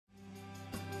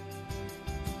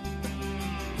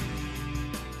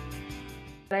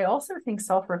I also think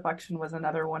self-reflection was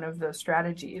another one of those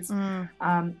strategies.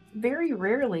 Very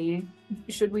rarely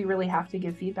should we really have to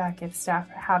give feedback if staff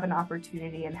have an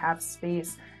opportunity and have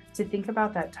space to think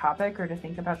about that topic or to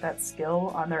think about that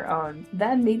skill on their own.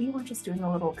 Then maybe we're just doing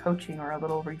a little coaching or a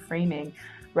little reframing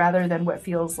rather than what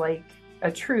feels like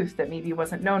a truth that maybe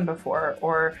wasn't known before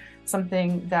or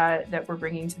something that we're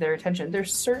bringing to their attention.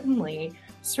 There's certainly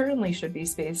should be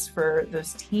space for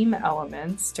those team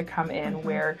elements to come in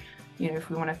where, if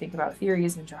we want to think about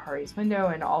theories in Johari's window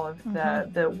and all of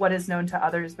the what is known to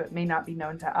others but may not be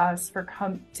known to us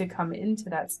to come into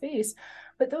that space.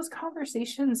 But those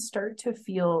conversations start to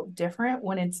feel different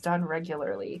when it's done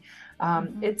regularly.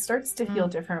 It starts to feel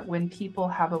different when people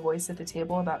have a voice at the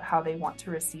table about how they want to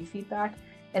receive feedback,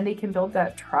 and they can build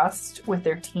that trust with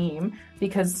their team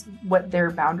because what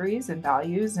their boundaries and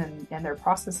values and their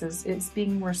processes is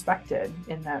being respected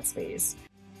in that space.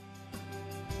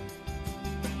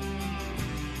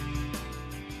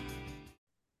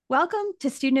 Welcome to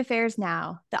Student Affairs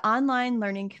Now, the online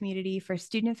learning community for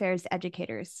student affairs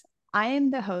educators. I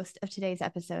am the host of today's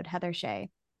episode, Heather Shea.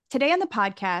 Today on the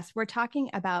podcast, we're talking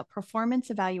about performance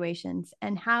evaluations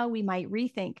and how we might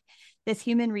rethink this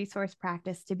human resource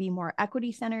practice to be more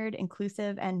equity-centered,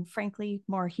 inclusive, and frankly,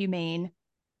 more humane.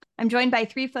 I'm joined by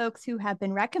three folks who have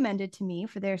been recommended to me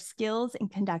for their skills in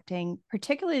conducting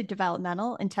particularly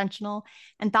developmental, intentional,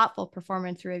 and thoughtful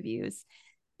performance reviews.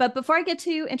 But before I get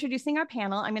to introducing our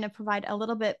panel, I'm going to provide a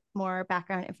little bit more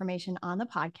background information on the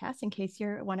podcast in case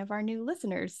you're one of our new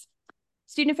listeners.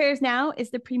 Student Affairs Now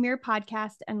is the premier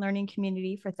podcast and learning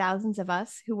community for thousands of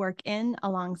us who work in,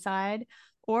 alongside,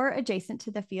 or adjacent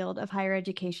to the field of higher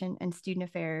education and student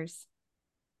affairs.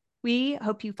 We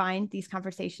hope you find these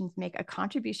conversations make a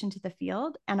contribution to the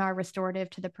field and are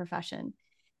restorative to the profession.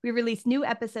 We release new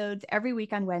episodes every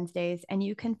week on Wednesdays, and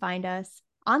you can find us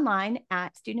online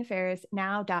at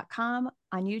studentaffairsnow.com,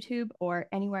 on YouTube, or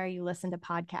anywhere you listen to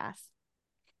podcasts.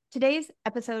 Today's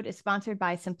episode is sponsored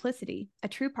by Simplicity. A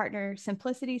true partner,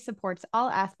 Simplicity supports all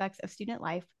aspects of student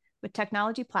life with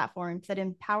technology platforms that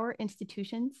empower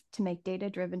institutions to make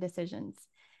data-driven decisions.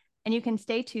 And you can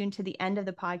stay tuned to the end of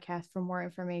the podcast for more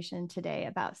information today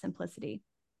about Simplicity.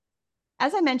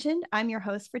 As I mentioned, I'm your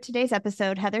host for today's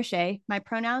episode, Heather Shea. My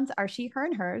pronouns are she, her,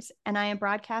 and hers, and I am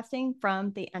broadcasting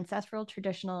from the ancestral,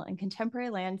 traditional, and contemporary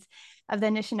lands of the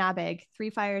Anishinaabe, Three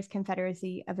Fires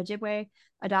Confederacy of Ojibwe,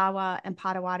 Odawa, and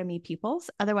Potawatomi peoples,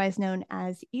 otherwise known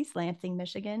as East Lansing,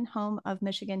 Michigan, home of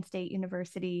Michigan State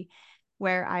University,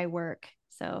 where I work.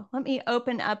 So let me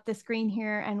open up the screen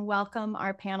here and welcome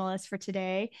our panelists for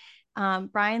today.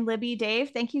 Brian, Libby, Dave,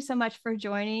 thank you so much for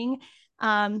joining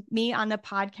me on the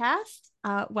podcast.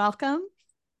 Welcome.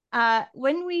 As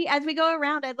we go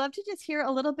around, I'd love to just hear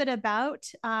a little bit about,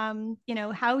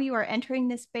 how you are entering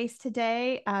this space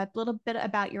today, a little bit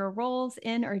about your roles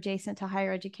in or adjacent to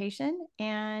higher education.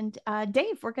 And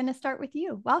Dave, we're going to start with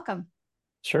you. Welcome.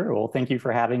 Sure. Well, thank you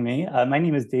for having me. My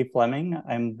name is Dave Fleming.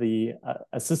 I'm the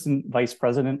Assistant Vice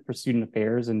President for Student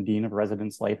Affairs and Dean of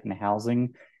Residence Life and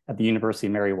Housing at the University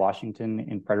of Mary Washington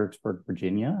in Fredericksburg,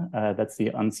 Virginia. That's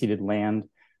the unceded land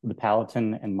of the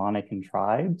Powhatan and Monacan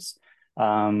tribes.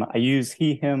 I use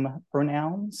he, him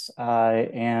pronouns.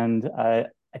 I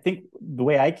think the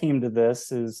way I came to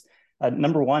this is,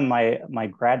 number one, my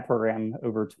grad program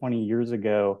over 20 years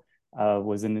ago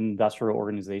was in industrial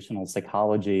organizational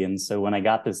psychology. And so when I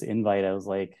got this invite, I was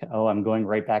like, oh, I'm going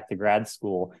right back to grad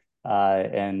school.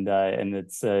 And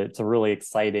it's a really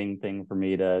exciting thing for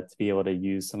me to be able to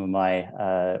use some of my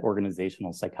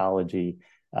organizational psychology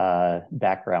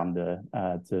background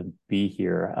to be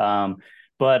here.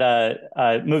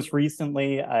 But most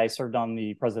recently, I served on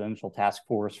the presidential task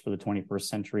force for the 21st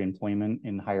Century Employment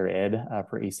in Higher Ed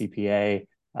for ACPA.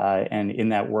 And in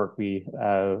that work, we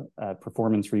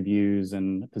performance reviews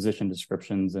and position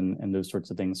descriptions and those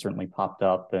sorts of things certainly popped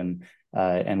up, and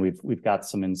we've got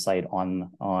some insight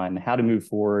on how to move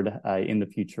forward in the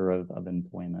future of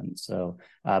employment. So,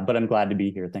 but I'm glad to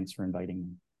be here. Thanks for inviting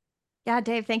me. Yeah,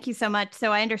 Dave, thank you so much.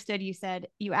 So I understood you said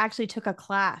you actually took a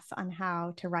class on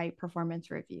how to write performance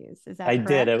reviews. Is that correct?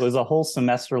 I did. It was a whole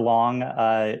semester long,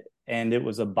 and it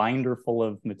was a binder full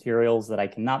of materials that I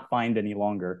cannot find any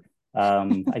longer.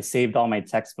 I saved all my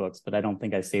textbooks, but I don't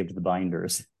think I saved the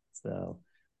binders. So,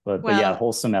 but yeah,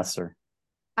 whole semester.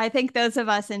 I think those of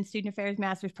us in Student Affairs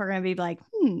Master's Program would be like,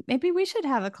 maybe we should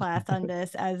have a class on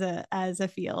this as a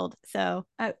field. So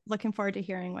looking forward to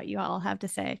hearing what you all have to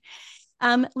say.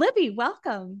 Libby,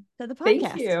 welcome to the podcast.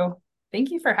 Thank you.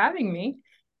 Thank you for having me.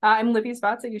 I'm Libby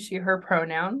Spots. I use she, her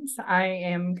pronouns. I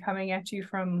am coming at you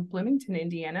from Bloomington,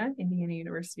 Indiana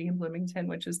University in Bloomington,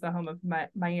 which is the home of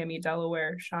Miami,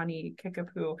 Delaware, Shawnee,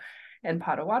 Kickapoo, and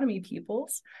Potawatomi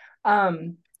peoples.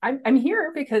 I'm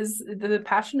here because the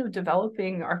passion of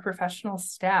developing our professional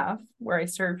staff, where I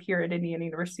serve here at Indiana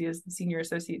University as the Senior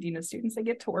Associate Dean of Students, I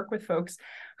get to work with folks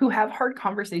who have hard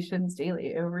conversations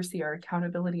daily. I oversee our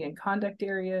accountability and conduct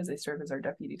areas. I serve as our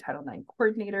Deputy Title IX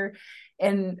coordinator.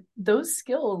 And those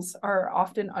skills are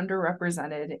often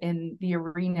underrepresented in the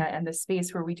arena and the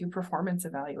space where we do performance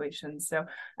evaluations. So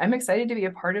I'm excited to be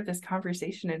a part of this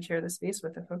conversation and share the space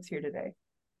with the folks here today.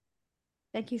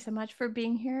 Thank you so much for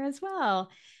being here as well.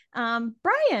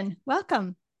 Brian,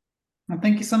 welcome. Well,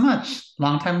 thank you so much.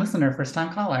 Long-time listener,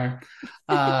 first-time caller.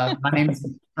 My name is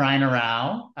Brian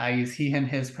Arau. I use he, him,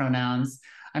 his pronouns.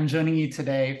 I'm joining you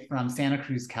today from Santa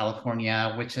Cruz,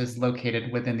 California, which is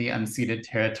located within the unceded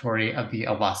territory of the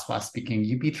Awaswa-speaking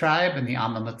Yupi tribe and the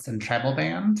Amamutsan tribal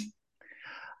band.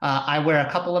 I wear a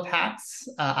couple of hats.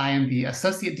 I am the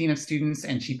Associate Dean of Students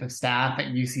and Chief of Staff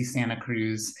at UC Santa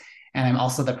Cruz, and I'm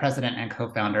also the president and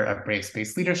co-founder of Brave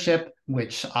Space Leadership,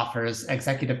 which offers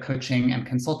executive coaching and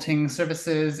consulting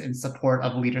services in support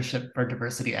of leadership for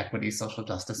diversity, equity, social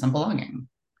justice, and belonging.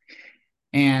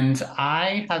 And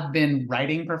I have been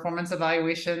writing performance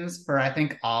evaluations for, I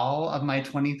think, all of my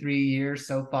 23 years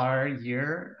so far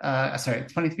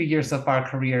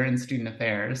career in student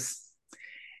affairs.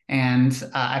 And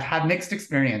I've had mixed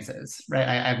experiences, right?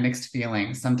 I have mixed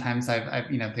feelings. Sometimes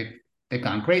they've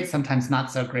gone great, sometimes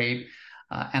not so great.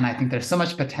 And I think there's so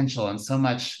much potential and so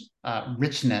much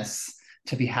richness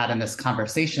to be had in this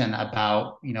conversation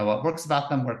about, what works about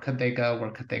them, where could they go,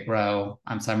 where could they grow.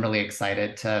 So I'm really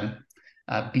excited to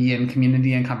be in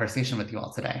community and conversation with you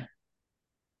all today.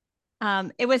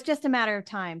 It was just a matter of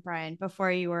time, Brian,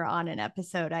 before you were on an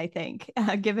episode, I think,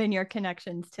 given your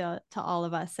connections to all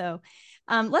of us. So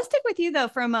let's stick with you, though,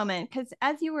 for a moment, because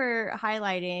as you were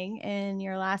highlighting in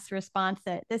your last response,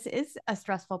 that this is a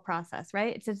stressful process,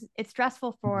 right? It's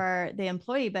stressful for the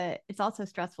employee, but it's also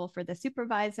stressful for the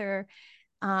supervisor.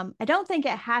 I don't think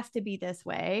it has to be this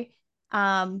way.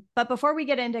 But before we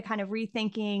get into kind of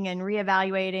rethinking and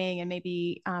reevaluating and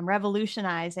maybe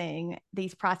revolutionizing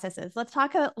these processes, let's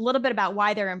talk a little bit about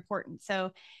why they're important.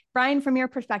 So, Brian, from your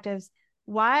perspectives,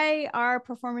 why are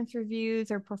performance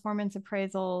reviews or performance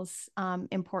appraisals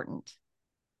important?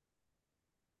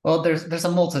 Well, there's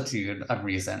a multitude of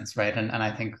reasons, right? And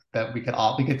I think that we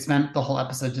could spend the whole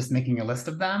episode just making a list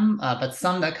of them, but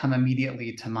some that come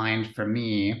immediately to mind for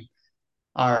me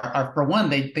are for one,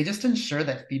 they just ensure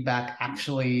that feedback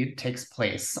actually takes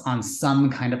place on some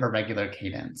kind of a regular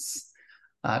cadence.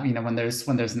 When there's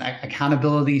an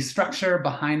accountability structure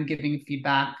behind giving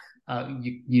feedback,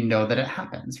 you know that it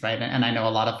happens, right? And I know a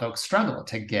lot of folks struggle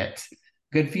to get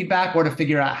good feedback or to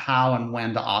figure out how and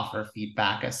when to offer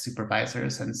feedback as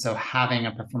supervisors. And so having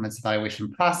a performance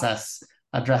evaluation process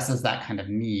addresses that kind of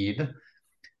need.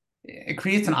 It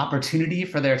creates an opportunity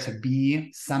for there to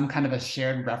be some kind of a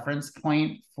shared reference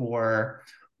point for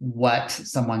what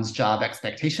someone's job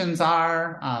expectations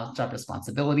are, job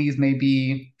responsibilities may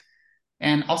be,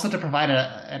 and also to provide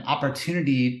an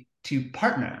opportunity to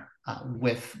partner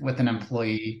with an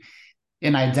employee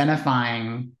in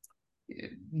identifying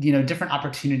different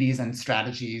opportunities and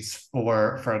strategies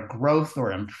for growth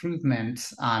or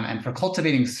improvement, and for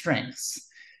cultivating strengths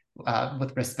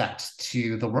with respect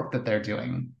to the work that they're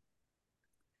doing.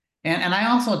 And I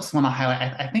also just want to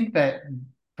highlight, I think that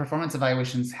performance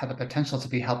evaluations have the potential to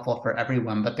be helpful for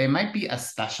everyone, but they might be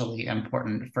especially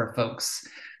important for folks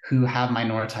who have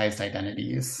minoritized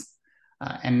identities.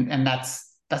 And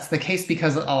that's the case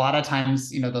because a lot of times,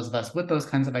 those of us with those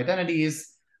kinds of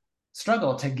identities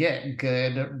struggle to get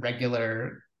good,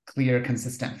 regular, clear,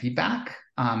 consistent feedback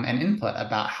and input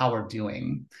about how we're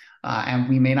doing. And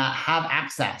we may not have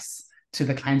access to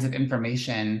the kinds of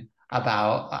information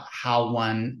about how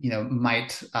one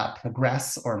might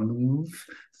progress or move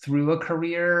through a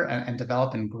career and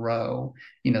develop and grow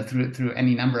through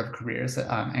any number of careers,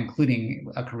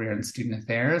 including a career in student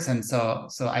affairs. And so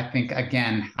I think,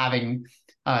 again, having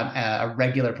a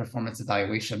regular performance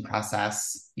evaluation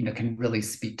process can really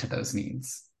speak to those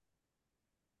needs.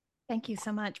 Thank you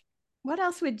so much. What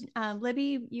else would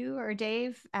Libby, you or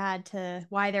Dave add to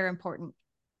why they're important?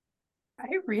 I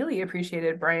really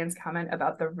appreciated Brian's comment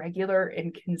about the regular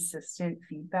and consistent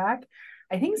feedback.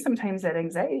 I think sometimes that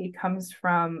anxiety comes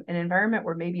from an environment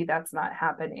where maybe that's not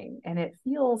happening and it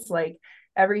feels like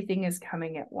everything is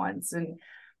coming at once. And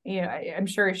I'm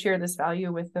sure I share this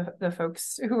value with the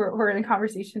folks who are in the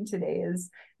conversation today, is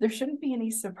there shouldn't be any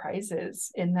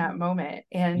surprises in that moment.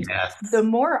 And Yes. the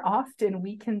more often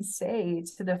we can say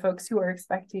to the folks who are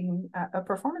expecting a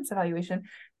performance evaluation,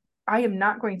 I am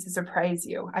not going to surprise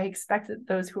you. I expect that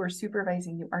those who are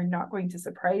supervising you are not going to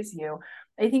surprise you.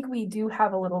 I think we do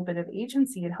have a little bit of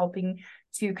agency in helping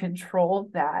to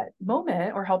control that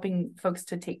moment, or helping folks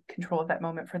to take control of that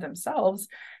moment for themselves,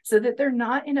 so that they're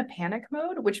not in a panic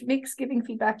mode, which makes giving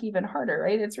feedback even harder,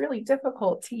 right? It's really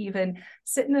difficult to even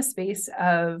sit in a space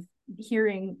of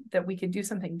hearing that we could do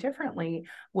something differently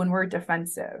when we're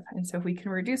defensive. And so if we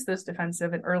can reduce those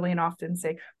defensive and early and often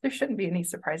say, there shouldn't be any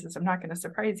surprises, I'm not going to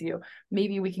surprise you,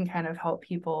 maybe we can kind of help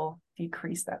people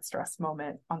decrease that stress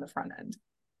moment on the front end.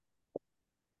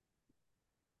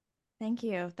 Thank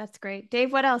you. That's great.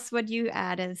 Dave, what else would you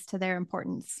add as to their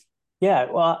importance?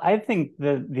 Yeah, well, I think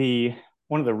that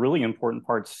one of the really important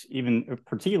parts, even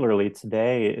particularly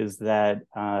today, is that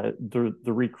the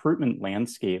recruitment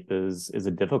landscape is a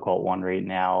difficult one right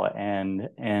now, and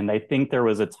I think there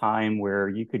was a time where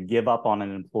you could give up on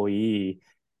an employee,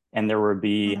 and there would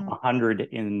be 100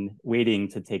 in waiting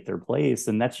to take their place,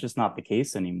 and that's just not the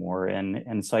case anymore.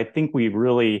 And so I think we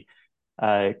really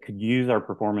could use our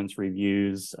performance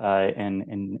reviews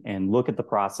and look at the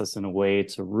process in a way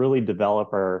to really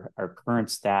develop our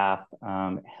current staff,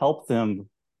 help them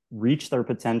reach their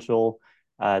potential,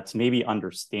 to maybe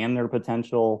understand their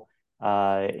potential,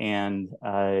 and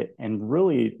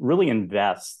really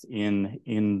invest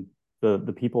in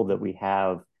the people that we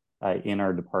have in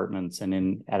our departments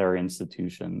and at our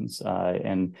institutions.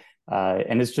 And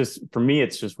it's just, for me,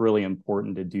 it's just really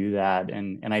important to do that.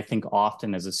 And I think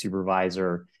often as a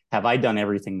supervisor, have I done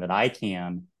everything that I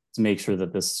can to make sure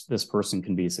that this person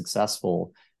can be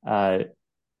successful?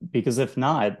 Because if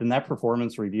not, then that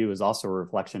performance review is also a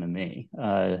reflection of me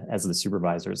as the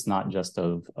supervisor. It's not just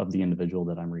of the individual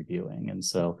that I'm reviewing. And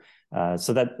so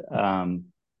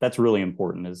that's really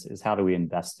important, is how do we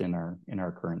invest in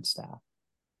our current staff?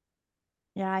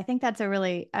 Yeah, I think that's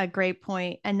a great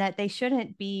point, and that they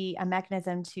shouldn't be a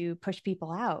mechanism to push people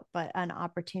out, but an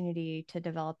opportunity to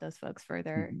develop those folks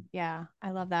further. Mm-hmm. Yeah,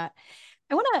 I love that.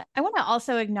 I want to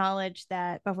also acknowledge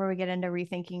that, before we get into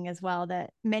rethinking as well,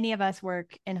 that many of us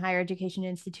work in higher education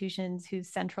institutions whose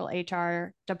central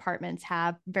HR departments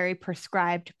have very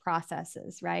prescribed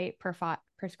processes, right?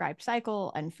 Prescribed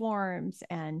cycle and forms,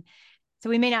 and so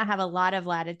we may not have a lot of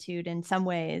latitude in some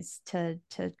ways to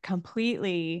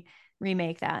completely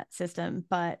remake that system.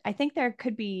 But I think there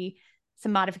could be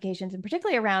some modifications, and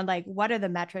particularly around like, what are the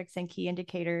metrics and key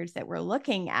indicators that we're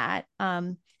looking at?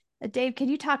 Dave, could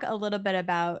you talk a little bit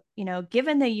about,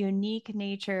 given the unique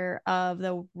nature of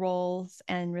the roles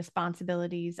and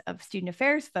responsibilities of student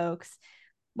affairs folks,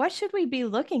 what should we be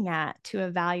looking at to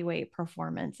evaluate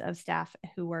performance of staff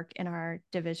who work in our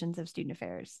divisions of student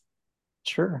affairs?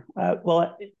 Sure.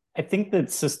 Well, I think that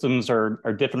systems are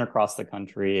different across the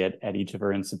country at each of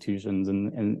our institutions,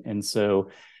 and so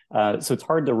it's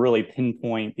hard to really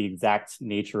pinpoint the exact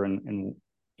nature and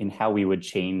in how we would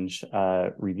change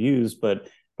reviews. But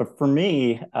for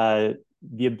me,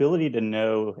 the ability to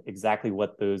know exactly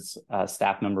what those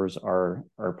staff members are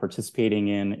participating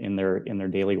in their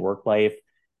daily work life,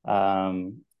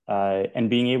 and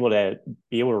being able to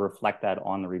reflect that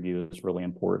on the review is really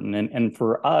important. And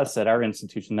for us at our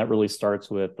institution, that really starts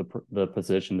with the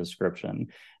position description.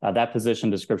 That position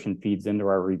description feeds into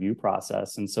our review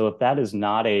process. And so if that is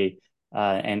not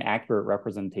an accurate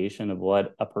representation of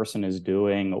what a person is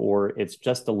doing, or it's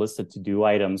just a list of to-do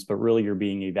items, but really you're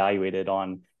being evaluated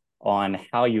on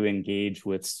how you engage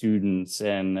with students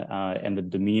and the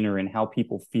demeanor and how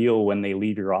people feel when they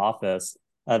leave your office,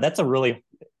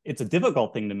 it's a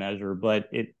difficult thing to measure, but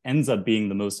it ends up being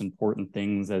the most important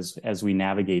things as we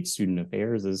navigate student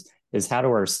affairs is how do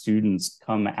our students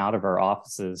come out of our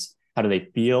offices? How do they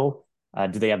feel?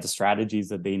 Do they have the strategies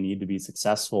that they need to be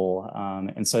successful?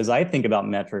 And so as I think about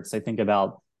metrics, I think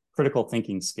about critical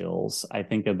thinking skills. I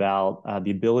think about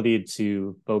the ability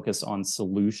to focus on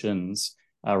solutions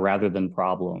rather than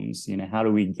problems. How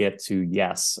do we get to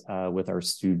yes with our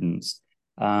students?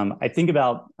 I think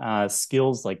about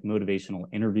skills like motivational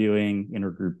interviewing,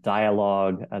 intergroup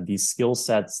dialogue, these skill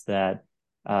sets that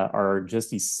are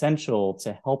just essential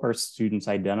to help our students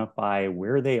identify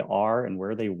where they are and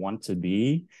where they want to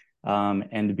be,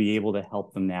 and to be able to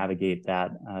help them navigate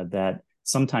that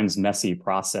sometimes messy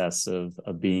process of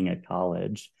being at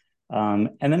college. And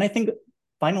then I think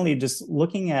finally, just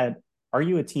looking at, are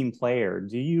you a team player?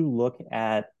 Do you look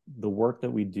at the work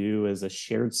that we do as a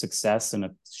shared success and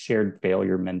a shared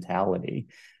failure mentality?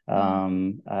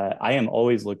 I am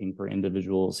always looking for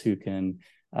individuals who can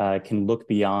can look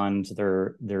beyond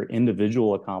their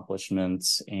individual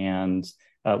accomplishments and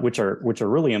which are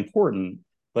really important,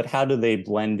 but how do they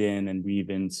blend in and weave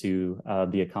into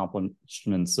the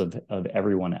accomplishments of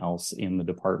everyone else in the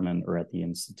department or at the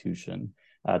institution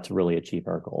to really achieve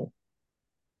our goal?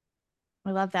 I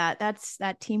love that.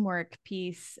 That teamwork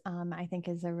piece, I think,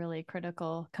 is a really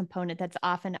critical component that's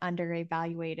often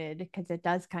under-evaluated because it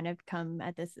does kind of come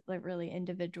at this really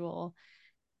individual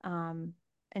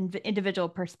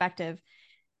perspective.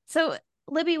 So,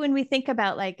 Libby, when we think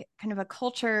about like kind of a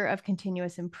culture of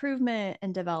continuous improvement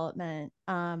and development,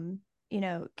 can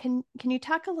you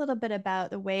talk a little bit about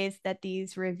the ways that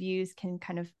these reviews can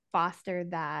kind of foster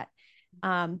that?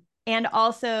 And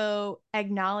also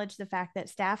acknowledge the fact that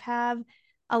staff have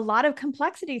a lot of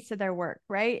complexities to their work,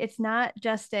 right? It's not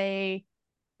just as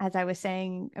I was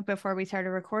saying before we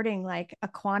started recording, like a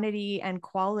quantity and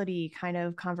quality kind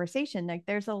of conversation. Like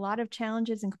there's a lot of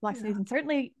challenges and complexities, and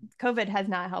certainly COVID has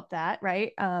not helped that,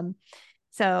 right?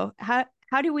 So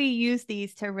how do we use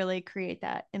these to really create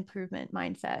that improvement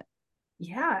mindset?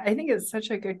 Yeah, I think it's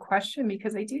such a good question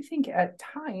because I do think at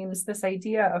times this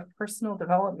idea of personal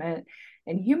development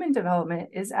and human development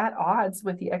is at odds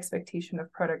with the expectation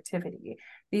of productivity.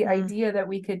 The idea that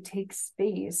we could take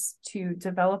space to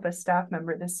develop a staff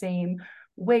member the same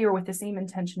way or with the same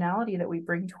intentionality that we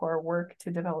bring to our work to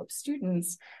develop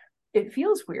students, it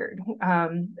feels weird.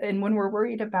 And when we're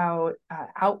worried about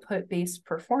output-based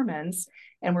performance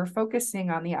and we're focusing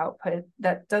on the output,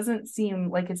 that doesn't seem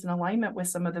like it's in alignment with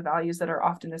some of the values that are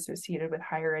often associated with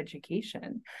higher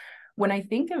education. When I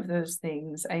think of those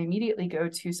things, I immediately go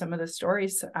to some of the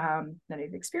stories that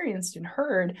I've experienced and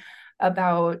heard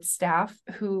about staff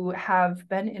who have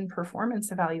been in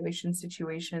performance evaluation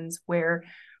situations where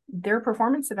their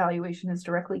performance evaluation is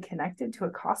directly connected to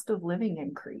a cost of living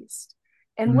increase.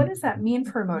 And what does that mean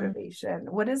for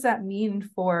motivation? What does that mean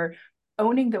for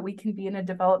owning that we can be in a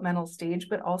developmental stage,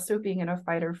 but also being in a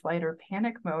fight or flight or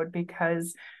panic mode?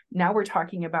 Because now we're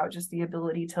talking about just the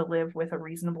ability to live with a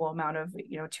reasonable amount of,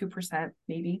 2%,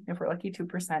 maybe if we're lucky,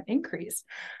 2% increase.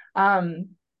 And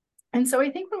so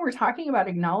I think when we're talking about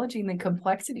acknowledging the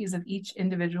complexities of each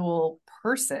individual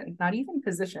person, not even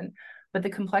position, but the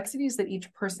complexities that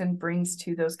each person brings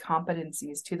to those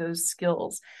competencies, to those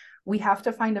skills, we have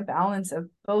to find a balance of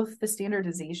both the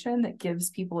standardization that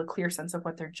gives people a clear sense of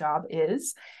what their job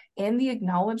is and the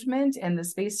acknowledgement and the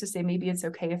space to say maybe it's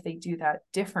okay if they do that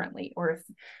differently, or if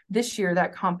this year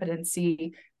that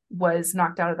competency was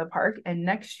knocked out of the park and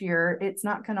next year it's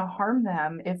not going to harm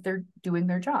them if they're doing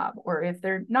their job or if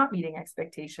they're not meeting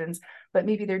expectations, but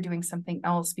maybe they're doing something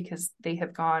else because they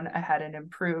have gone ahead and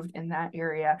improved in that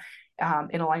area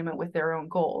in alignment with their own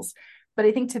goals. But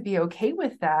I think to be okay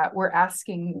with that, we're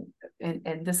asking,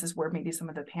 and this is where maybe some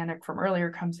of the panic from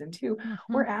earlier comes in too,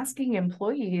 we're asking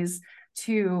employees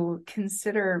to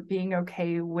consider being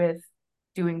okay with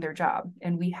doing their job.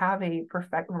 And we have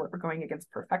we're going against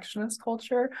perfectionist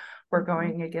culture. We're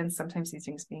going against sometimes these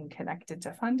things being connected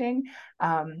to funding.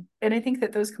 And I think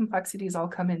that those complexities all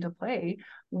come into play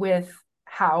with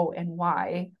how and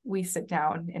why we sit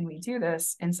down and we do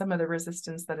this, and some of the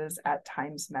resistance that is at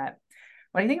times met.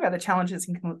 When I think about the challenges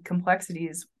and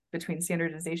complexities between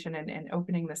standardization and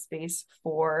opening the space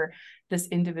for this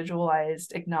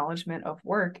individualized acknowledgement of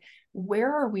work,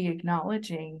 where are we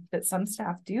acknowledging that some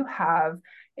staff do have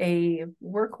a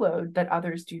workload that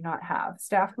others do not have?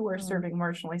 Staff who are serving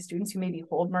marginalized students, who maybe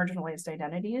hold marginalized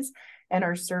identities and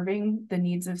are serving the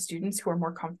needs of students who are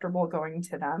more comfortable going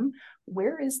to them.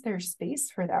 Where is there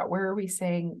space for that? Where are we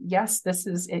saying, yes, this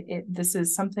is this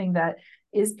is something that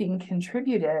is being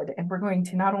contributed, and we're going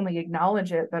to not only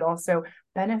acknowledge it, but also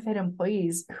benefit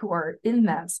employees who are in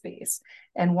that space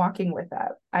and walking with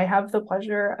that. I have the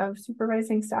pleasure of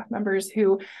supervising staff members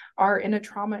who are in a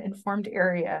trauma-informed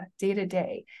area day to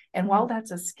day. And while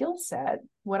that's a skill set,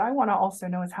 what I want to also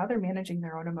know is how they're managing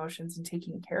their own emotions and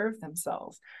taking care of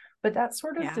themselves. But that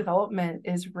sort of development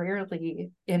is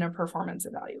rarely in a performance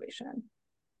evaluation.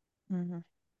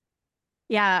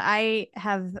 Yeah, I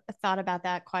have thought about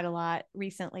that quite a lot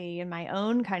recently in my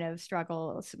own kind of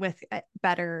struggles with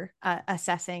better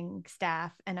assessing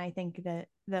staff. And I think that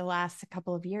the last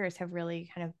couple of years have really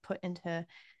kind of put into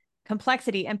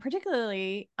complexity, and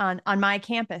particularly on my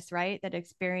campus, right, that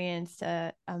experienced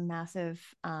a massive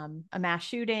a mass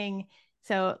shooting.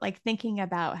 So like thinking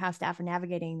about how staff are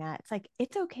navigating that, it's like,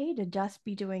 it's okay to just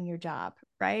be doing your job,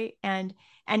 right? And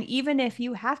even if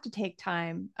you have to take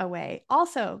time away,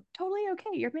 also totally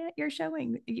okay. You're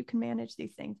showing that you can manage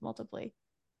these things multiply.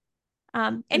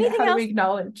 And Anything how do else?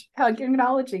 we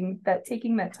acknowledging that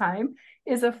taking that time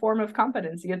is a form of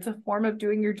competency. It's a form of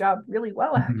doing your job really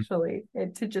well, actually,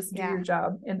 and to just do your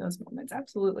job in those moments.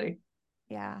 Absolutely.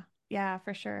 Yeah,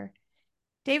 for sure.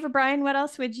 Dave or Brian, what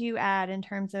else would you add in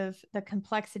terms of the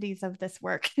complexities of this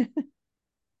work?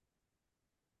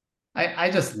 I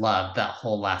just love that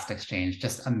whole last exchange.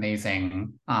 Just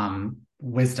amazing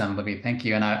wisdom, Libby. Thank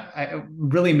you. And it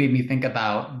really made me think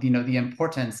about, the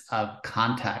importance of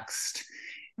context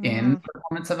in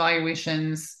performance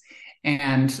evaluations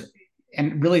and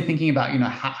really thinking about,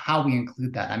 how we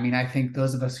include that. I mean, I think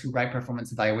those of us who write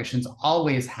performance evaluations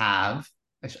always have,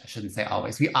 I shouldn't say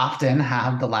always, we often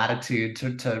have the latitude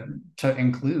to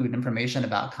include information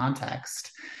about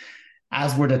context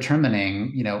as we're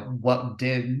determining, what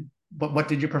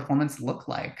did your performance look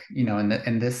like,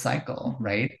 in this cycle,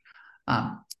 right?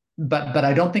 But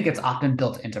I don't think it's often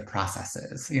built into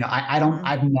processes.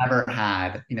 I've never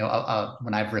had,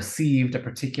 when I've received a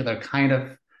particular kind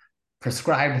of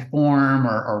prescribed form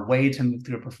or way to move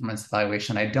through a performance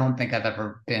evaluation, I don't think I've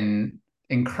ever been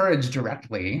encouraged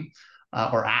directly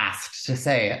or asked to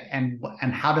say, and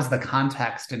how does the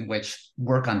context in which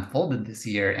work unfolded this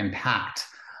year impact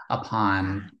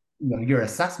upon your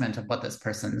assessment of what this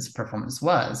person's performance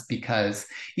was? Because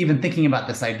even thinking about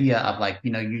this idea of like,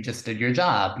 you just did your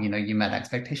job, you met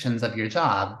expectations of your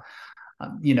job,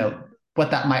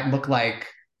 what that might look like,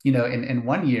 in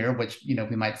 1 year, which,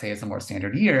 we might say is a more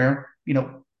standard year,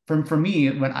 for me,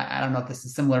 when I don't know if this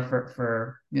is similar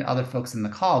for other folks in the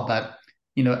call, but,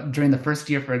 during the first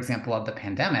year, for example, of the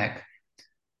pandemic,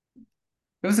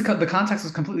 the context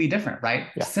was completely different, right?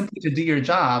 Yeah. Simply to do your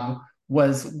job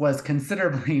was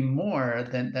considerably more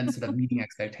than sort of meeting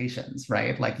expectations,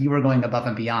 right? Like you were going above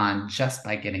and beyond just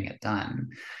by getting it done.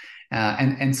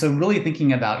 And so really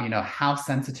thinking about, how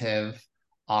sensitive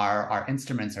are our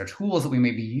instruments or tools that we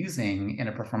may be using in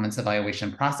a performance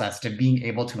evaluation process to being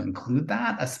able to include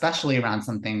that, especially around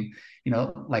something,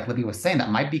 like Libby was saying, that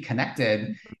might be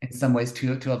connected in some ways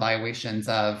to evaluations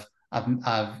of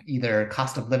either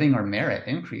cost of living or merit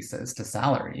increases to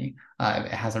salary.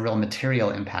 It has a real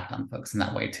material impact on folks in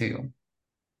that way too.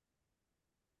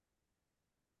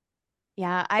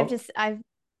 Yeah,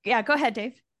 go ahead,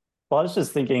 Dave. Well, I was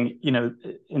just thinking,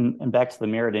 and back to the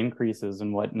merit increases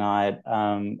and whatnot,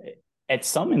 at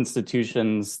some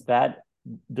institutions that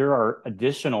there are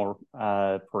additional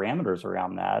parameters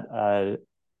around that.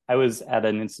 I was at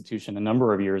an institution a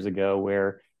number of years ago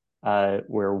where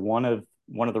one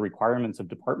of the requirements of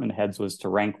department heads was to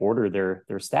rank order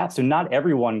their staff. So not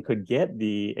everyone could get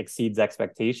the exceeds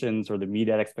expectations or the meet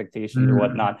at expectations or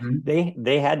whatnot.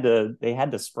 They had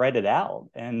to spread it out.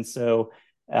 And so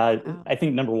I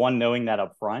think number one, knowing that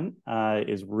up front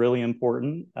is really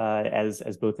important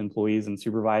as both employees and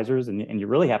supervisors, and you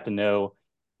really have to know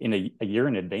in a year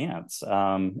in advance,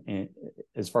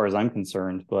 as far as I'm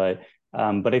concerned. But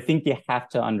I think you have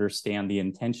to understand the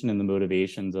intention and the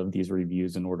motivations of these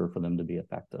reviews in order for them to be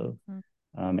effective.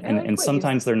 And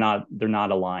sometimes they're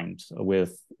not aligned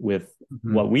with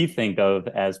what we think of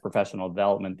as professional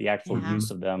development. The actual use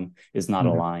of them is not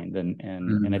aligned,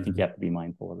 and I think you have to be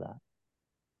mindful of that.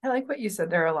 I like what you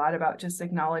said there a lot about just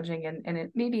acknowledging,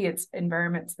 and maybe it's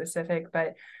environment specific,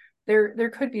 but there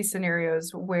could be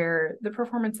scenarios where the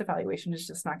performance evaluation is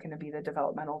just not going to be the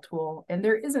developmental tool, and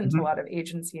there isn't a lot of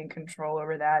agency and control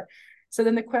over that. So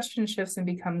then the question shifts and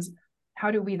becomes, how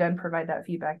do we then provide that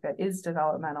feedback that is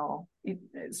developmental?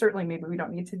 Certainly, maybe we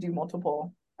don't need to do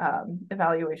multiple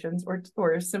evaluations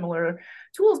or similar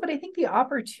tools, but I think the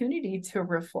opportunity to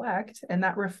reflect and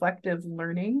that reflective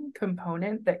learning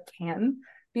component that can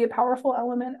be a powerful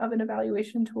element of an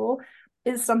evaluation tool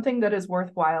is something that is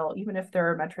worthwhile, even if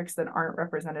there are metrics that aren't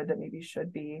represented that maybe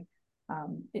should be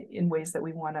in ways that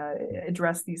we want to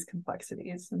address these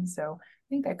complexities. And so I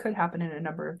think that could happen in a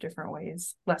number of different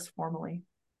ways, less formally.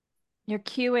 You're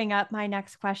queuing up my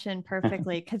next question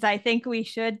perfectly, because I think we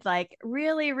should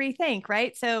really rethink,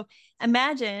 right? So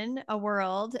imagine a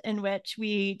world in which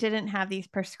we didn't have these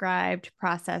prescribed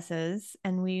processes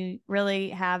and we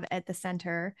really have at the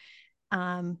center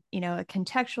a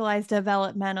contextualized,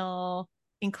 developmental,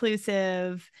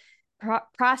 inclusive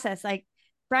process. Like,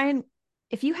 Brian,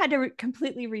 if you had to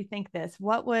completely rethink this,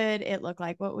 what would it look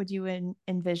like? What would you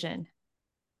envision?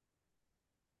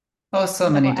 Oh, so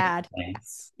many different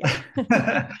things.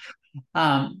 Yeah.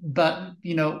 But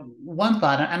one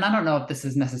thought, and I don't know if this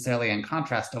is necessarily in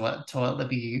contrast to what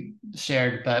Libby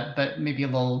shared, but maybe a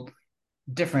little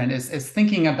different is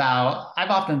thinking about, I've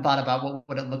often thought about what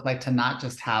would it look like to not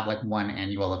just have like one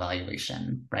annual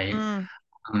evaluation, right?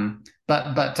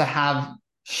 But to have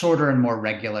shorter and more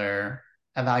regular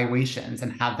evaluations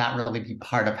and have that really be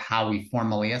part of how we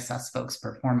formally assess folks'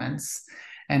 performance.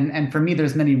 And for me,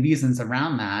 there's many reasons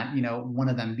around that, one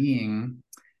of them being,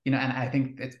 and I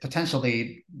think it's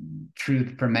potentially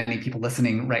true for many people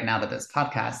listening right now to this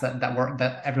podcast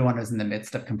that everyone is in the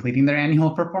midst of completing their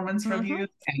annual performance reviews.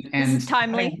 And this is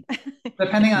timely.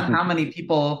 Depending on how many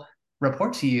people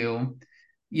report to you,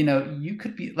 you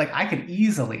could be like, I could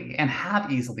easily and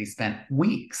have easily spent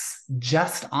weeks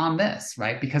just on this,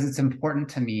 right? Because it's important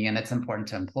to me and it's important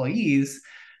to employees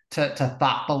to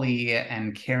thoughtfully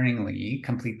and caringly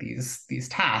complete these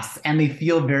tasks. And they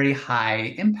feel very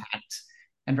high impact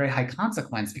and very high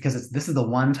consequence because this is the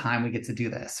one time we get to do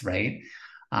this, right?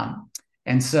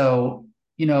 And so,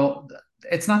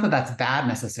 it's not that that's bad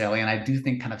necessarily. And I do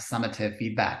think kind of summative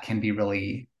feedback can be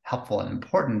really helpful and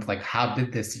important, like how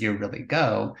did this year really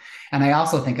go? And I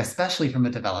also think, especially from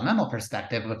a developmental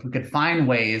perspective, if we could find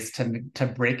ways to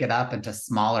break it up into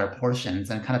smaller portions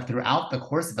and kind of throughout the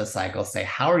course of a cycle say,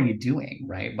 how are you doing,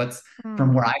 right? What's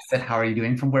from where I sit, how are you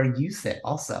doing? From where you sit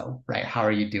also, right? How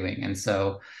are you doing? And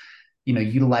so,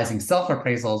 utilizing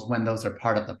self-appraisals when those are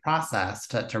part of the process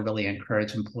to really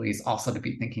encourage employees also to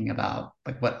be thinking about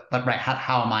like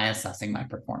how am I assessing my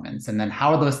performance? And then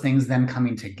how are those things then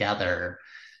coming together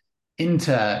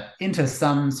into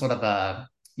some sort of a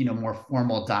more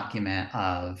formal document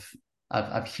of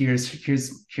here's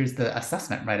the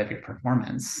assessment, right, of your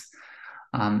performance.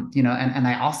 And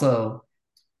I also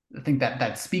think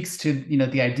that speaks to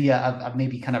the idea of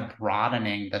maybe kind of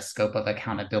broadening the scope of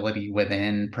accountability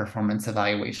within performance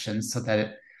evaluations so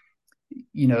that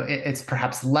it's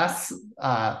perhaps less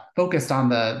focused on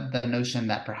the notion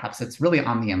that perhaps it's really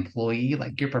on the employee,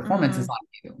 like your performance is on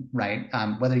you, right?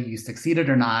 Whether you succeeded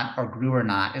or not, or grew or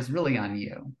not, is really on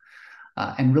you.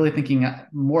 And really thinking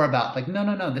more about like,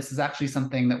 no, this is actually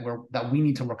something that we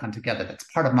need to work on together. That's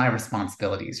part of my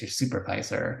responsibility as your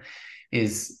supervisor,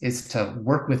 is to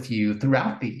work with you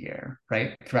throughout the year,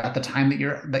 right? Throughout the time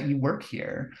that you work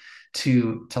here,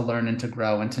 to learn and to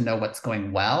grow and to know what's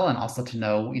going well, and also to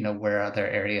know where are there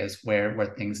areas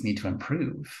where things need to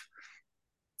improve.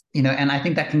 And I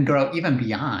think that can grow even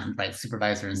beyond, right,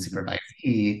 supervisor and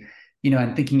supervisee,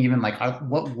 and thinking even like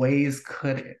what ways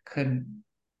could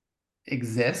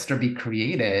exist or be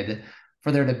created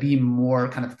for there to be more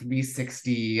kind of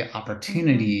 360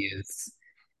 opportunities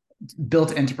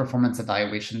built into performance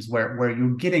evaluations where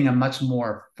you're getting a much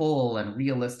more full and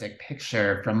realistic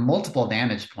picture from multiple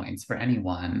vantage points for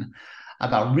anyone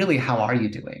about really how are you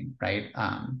doing, right?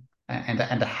 And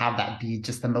to have that be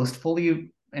just the most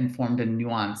fully informed and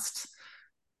nuanced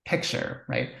picture,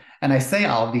 right? And I say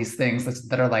all of these things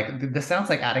that are like, this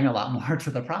sounds like adding a lot more to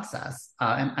the process,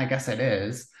 and I guess it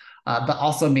is. But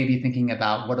also maybe thinking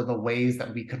about what are the ways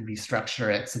that we could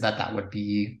restructure it so that would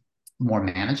be more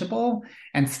manageable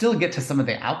and still get to some of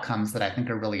the outcomes that I think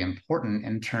are really important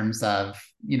in terms of,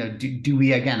 do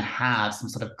we again have some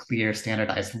sort of clear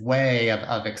standardized way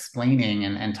of explaining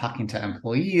and talking to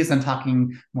employees and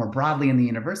talking more broadly in the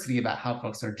university about how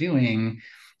folks are doing,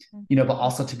 but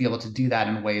also to be able to do that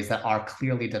in ways that are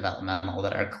clearly developmental,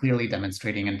 that are clearly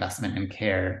demonstrating investment and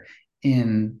care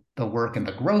in the work and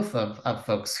the growth of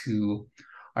folks who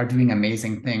are doing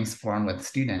amazing things for and with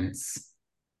students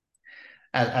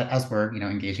as we're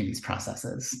engaging these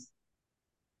processes.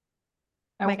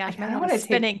 Oh my gosh, my head is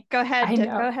spinning. Go ahead,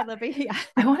 Libby. Yeah.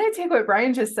 I want to take what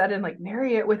Brian just said and like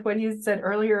marry it with what he said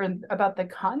earlier about the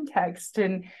context.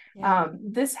 And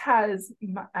this is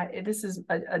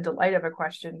a delight of a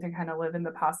question to kind of live in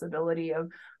the possibility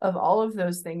of all of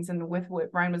those things. And with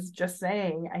what Brian was just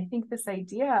saying, I think this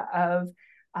idea of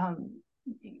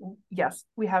yes,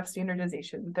 we have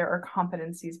standardization. There are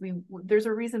competencies. There's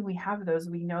a reason we have those.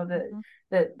 We know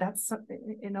that's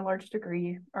in a large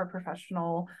degree our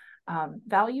professional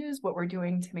values, what we're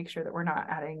doing to make sure that we're not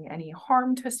adding any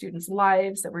harm to students'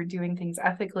 lives, that we're doing things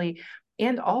ethically,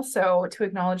 and also to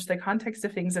acknowledge the context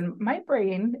of things. And my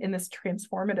brain in this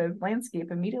transformative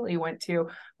landscape immediately went to,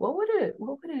 what would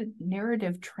a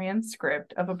narrative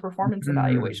transcript of a performance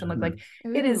evaluation look like?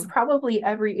 Ooh. It is probably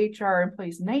every HR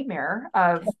employee's nightmare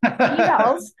of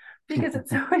emails because it's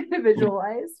so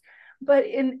individualized. But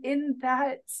in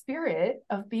that spirit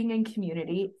of being in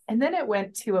community, and then it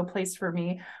went to a place for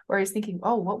me where I was thinking,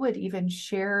 what would even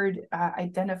shared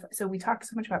identify? So we talk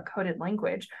so much about coded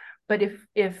language, but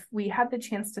if we had the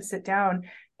chance to sit down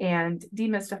and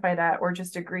demystify that, or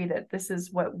just agree that this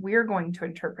is what we're going to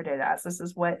interpret it as, this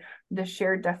is what the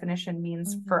shared definition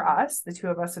means for us, the two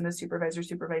of us in the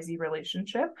supervisor-supervisee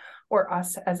relationship, or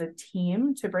us as a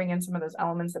team, to bring in some of those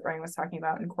elements that Brian was talking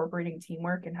about, incorporating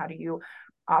teamwork and how do you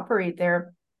operate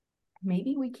there.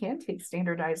 maybe we can take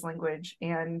standardized language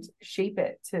and shape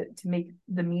it to make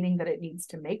the meaning that it needs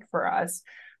to make for us.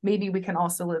 Maybe we can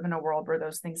also live in a world where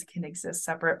those things can exist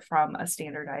separate from a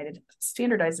standardized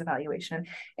evaluation,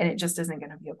 and it just isn't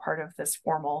going to be a part of this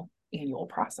formal annual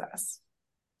process.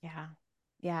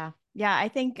 Yeah. I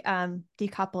think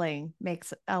decoupling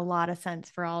makes a lot of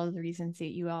sense for all of the reasons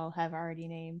that you all have already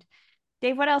named.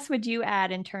 Dave, what else would you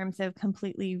add in terms of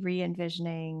completely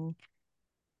re-envisioning?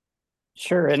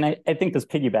 Sure. And I think this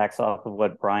piggybacks off of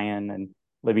what Brian and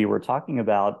Libby were talking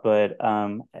about, but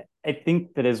I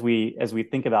think that as we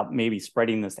think about maybe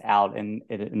spreading this out and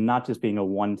it not just being a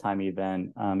one-time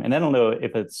event, and I don't know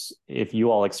if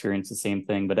you all experience the same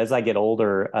thing, but as I get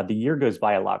older, the year goes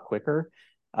by a lot quicker.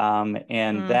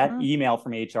 And that email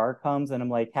from HR comes and I'm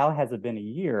like, how has it been a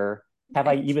year? Have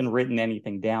I even written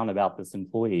anything down about this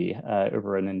employee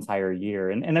over an entire year?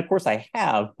 And of course I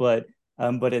have, but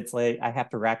it's like I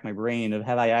have to rack my brain of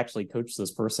have I actually coached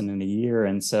this person in a year?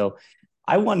 And so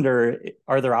I wonder,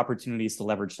 are there opportunities to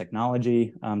leverage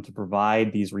technology to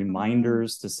provide these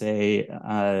reminders to say,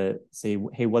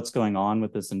 hey, what's going on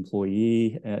with this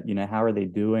employee? How are they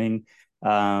doing?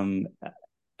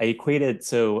 I equated,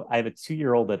 so I have a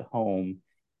 2-year-old at home,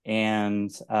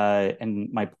 and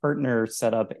my partner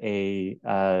set up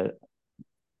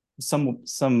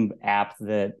some app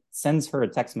that sends her a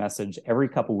text message every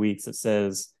couple of weeks that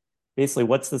says, basically,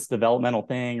 what's this developmental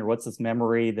thing or what's this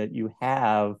memory that you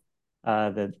have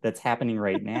that's happening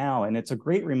right now? And it's a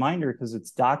great reminder because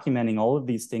it's documenting all of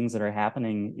these things that are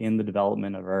happening in the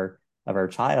development of our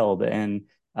child. And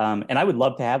I would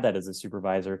love to have that as a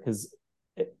supervisor, because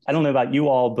I don't know about you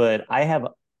all, but I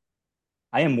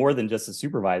am more than just a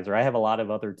supervisor. I have a lot of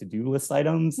other to-do list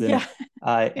items.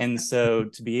 And so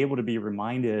to be able to be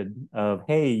reminded of,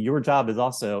 hey, your job is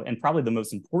also, and probably the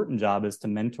most important job is to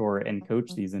mentor and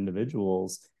coach these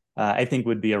individuals, I think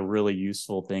would be a really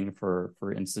useful thing for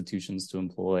institutions to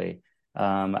employ.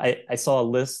 I saw a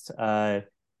list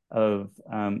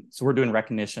so we're doing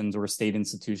recognitions. We're a state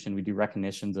institution. We do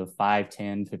recognitions of 5,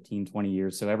 10, 15, 20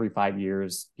 years. So every 5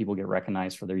 years, people get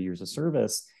recognized for their years of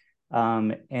service.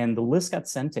 And the list got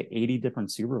sent to 80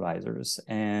 different supervisors,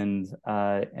 and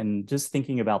just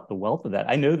thinking about the wealth of that,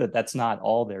 I know that that's not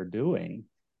all they're doing,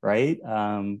 right?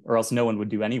 Or else no one would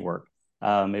do any work.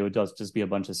 It would just be a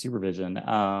bunch of supervision.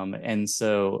 And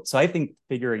so I think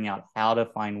figuring out how to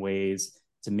find ways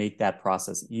to make that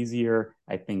process easier,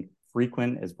 I think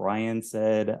frequent, as Brian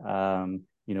said,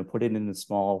 put it into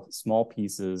small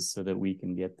pieces so that we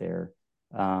can get there.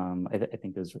 I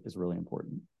think is really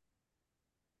important.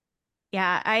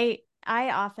 Yeah, I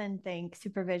often think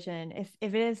supervision, if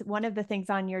it is one of the things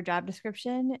on your job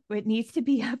description, it needs to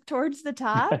be up towards the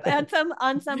top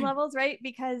on some levels, right?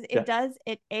 Because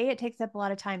it takes up a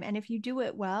lot of time. And if you do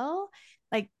it well,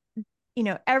 like,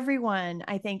 everyone,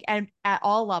 I think, and at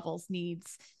all levels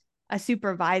needs a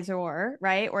supervisor,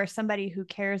 right? Or somebody who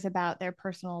cares about their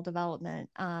personal development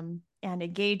and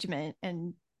engagement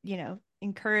and,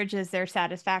 encourages their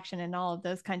satisfaction and all of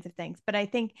those kinds of things. But I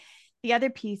think the other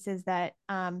piece is that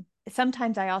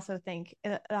sometimes I also think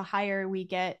the higher we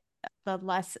get, the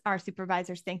less our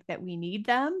supervisors think that we need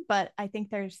them. But I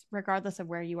think regardless of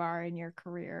where you are in your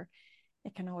career,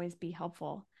 it can always be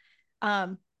helpful.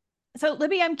 So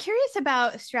Libby, I'm curious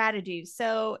about strategies.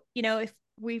 So, if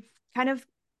we've kind of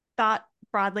thought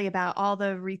broadly about all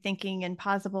the rethinking and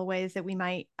possible ways that we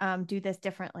might do this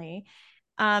differently,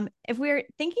 if we're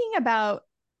thinking about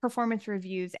performance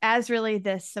reviews as really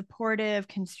this supportive,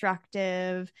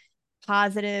 constructive,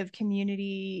 positive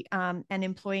community and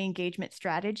employee engagement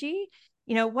strategy,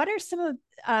 what are some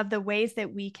of the ways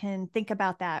that we can think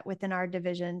about that within our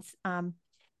divisions,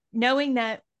 knowing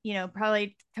that,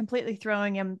 probably completely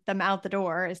throwing them out the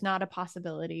door is not a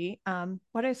possibility.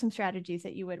 What are some strategies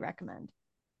that you would recommend?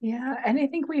 Yeah, and I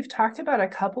think we've talked about a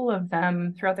couple of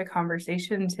them throughout the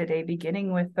conversation today,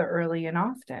 beginning with the early and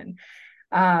often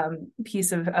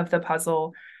piece of the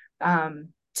puzzle,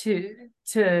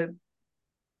 to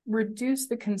reduce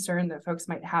the concern that folks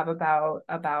might have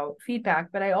about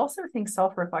feedback. But I also think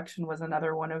self-reflection was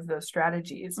another one of those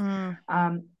strategies.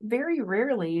 Very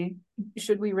rarely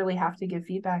should we really have to give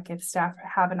feedback if staff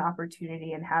have an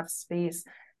opportunity and have space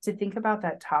to think about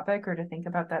that topic or to think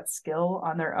about that skill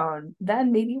on their own.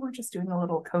 Then maybe we're just doing a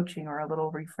little coaching or a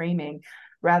little reframing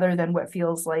rather than what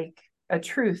feels like a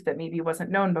truth that maybe wasn't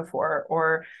known before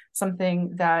or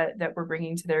something that we're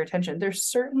bringing to their attention. There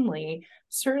certainly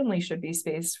should be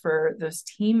space for those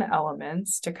team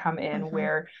elements to come in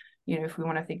where, if we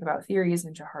want to think about theories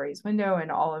in Johari's window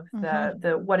and all of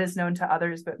the what is known to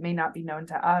others but may not be known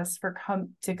to us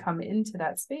to come into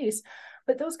that space.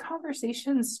 but those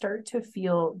conversations start to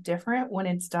feel different when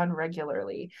it's done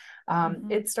regularly.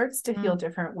 It starts to feel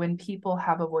different when people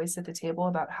have a voice at the table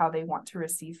about how they want to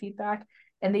receive feedback,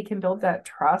 and they can build that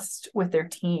trust with their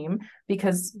team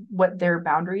because what their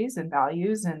boundaries and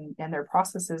values and their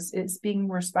processes is being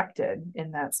respected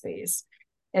in that space.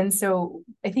 And so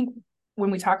I think when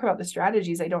we talk about the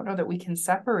strategies, I don't know that we can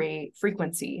separate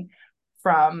frequency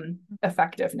from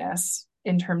effectiveness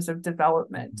in terms of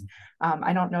development.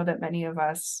 I don't know that many of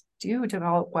us do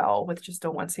develop well with just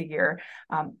a once a year.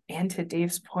 And to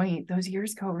Dave's point, those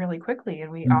years go really quickly,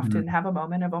 and we often have a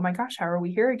moment of, oh my gosh, how are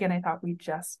we here again? I thought we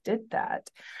just did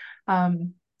that.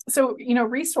 So,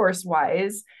 resource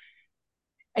wise,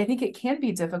 I think it can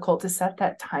be difficult to set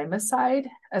that time aside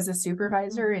as a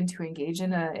supervisor and to engage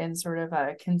in sort of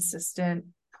a consistent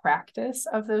practice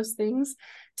of those things,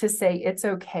 to say it's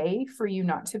okay for you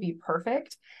not to be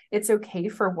perfect. It's okay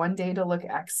for one day to look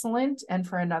excellent and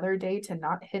for another day to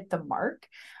not hit the mark.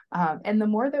 And the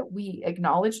more that we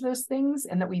acknowledge those things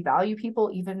and that we value people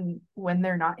even when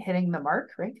they're not hitting the mark,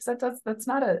 right? Because that's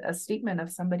not a statement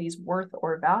of somebody's worth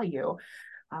or value.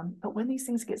 But when these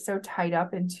things get so tied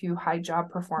up into high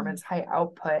job performance, high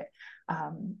output,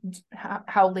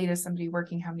 how late is somebody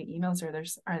working? How many emails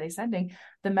are they sending?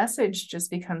 The message just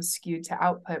becomes skewed to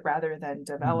output rather than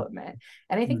development.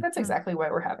 And I think that's exactly why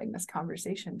we're having this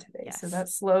conversation today. Yes. So that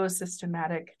slow,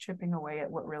 systematic chipping away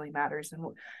at what really matters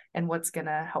and what's going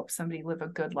to help somebody live a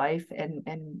good life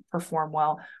and perform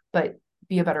well, but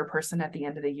be a better person at the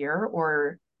end of the year,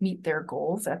 or meet their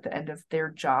goals at the end of their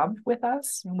job with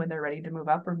us and when they're ready to move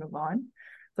up or move on.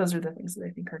 Those are the things that I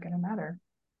think are going to matter.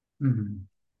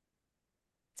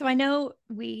 So I know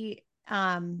we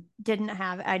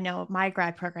I know my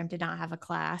grad program did not have a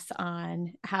class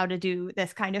on how to do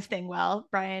this kind of thing well.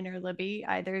 Brian or Libby,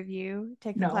 either of you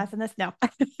take the class on this? No.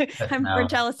 We're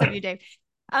jealous of you, Dave.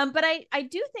 But I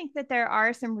do think that there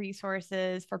are some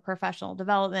resources for professional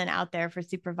development out there for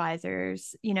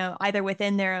supervisors, either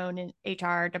within their own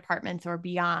HR departments or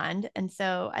beyond. And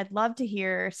so I'd love to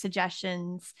hear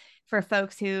suggestions for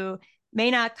folks who may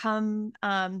not come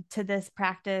to this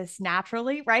practice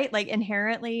naturally, right? Like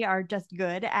inherently are just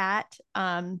good at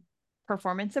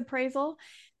performance appraisal.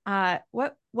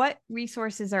 What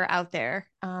resources are out there?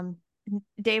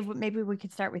 Dave, maybe we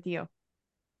could start with you.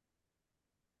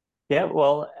 Yeah,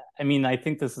 well, I mean, I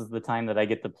think this is the time that I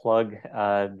get to plug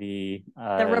the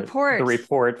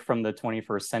report from the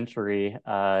 21st Century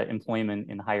Employment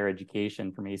in Higher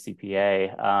Education from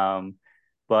ACPA.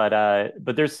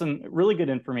 But there's some really good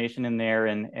information in there,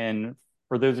 and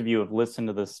for those of you who have listened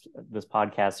to this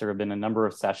podcast, there have been a number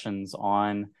of sessions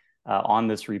on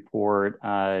this report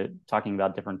talking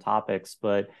about different topics,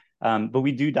 but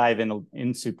we do dive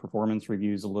into performance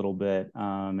reviews a little bit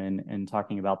and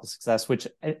talking about the success, which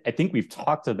I think we've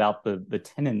talked about the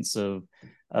tenets of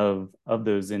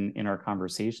those in our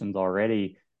conversations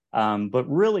already. But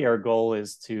really our goal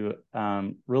is to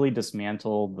really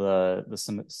dismantle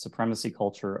the supremacy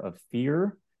culture of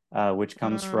fear, which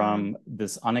comes from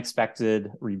this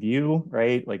unexpected review,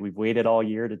 right? Like we've waited all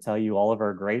year to tell you all of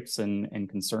our gripes and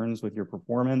concerns with your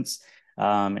performance.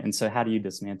 And so how do you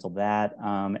dismantle that?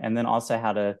 And then also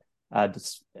how to,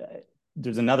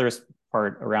 there's another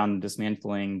part around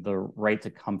dismantling the right to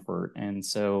comfort. And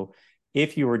so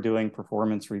if you are doing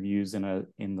performance reviews in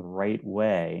the right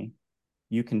way,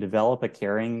 you can develop a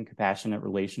caring, compassionate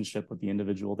relationship with the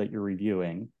individual that you're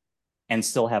reviewing and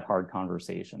still have hard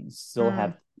conversations, still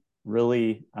have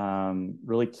really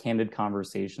candid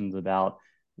conversations about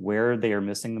where they are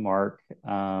missing the mark,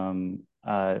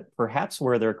 perhaps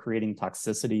where they're creating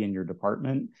toxicity in your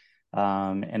department.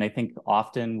 And I think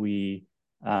often we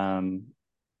don't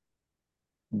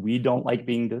like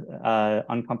being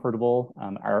uncomfortable.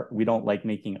 We don't like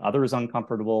making others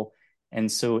uncomfortable. And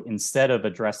so instead of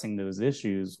addressing those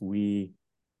issues, we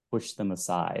push them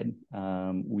aside.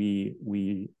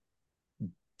 We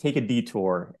take a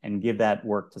detour and give that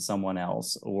work to someone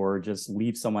else, or just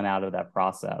leave someone out of that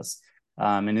process.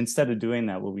 And instead of doing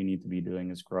that, what we need to be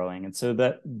doing is growing. And so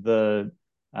that the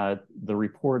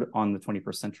report on the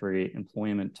 21st Century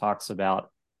Employment talks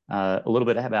about a little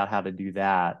bit about how to do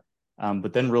that,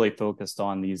 but then really focused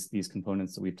on these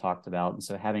components that we've talked about. And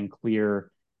so having clear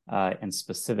and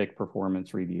specific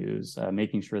performance reviews,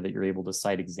 making sure that you're able to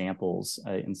cite examples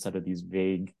instead of these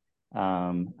vague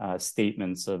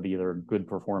statements of either good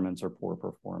performance or poor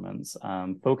performance,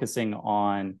 focusing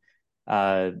on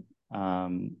the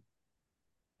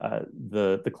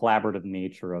collaborative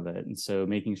nature of it. And so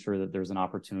making sure that there's an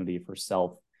opportunity for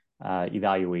self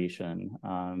evaluation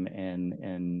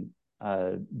and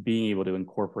being able to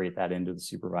incorporate that into the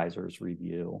supervisor's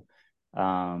review.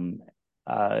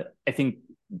 I think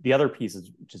the other piece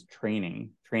is just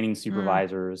training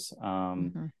supervisors.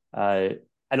 I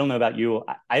don't know about you.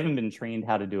 I haven't been trained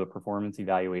how to do a performance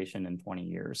evaluation in 20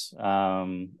 years.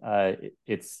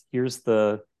 It's here's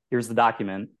the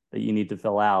document that you need to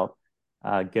fill out.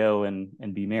 Go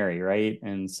and be merry, right?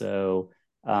 And so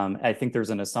I think there's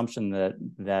an assumption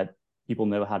that people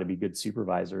know how to be good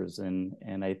supervisors,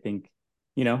 and I think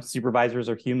supervisors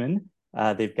are human.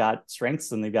 They've got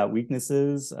strengths and they've got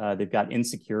weaknesses. They've got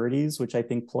insecurities, which I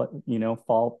think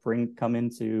come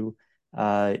into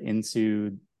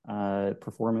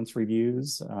performance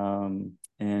reviews.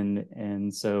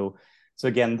 And so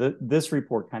again, this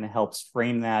report kind of helps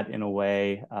frame that in a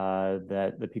way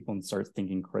that the people can start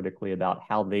thinking critically about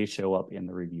how they show up in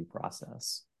the review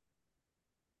process.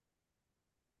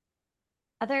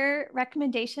 Other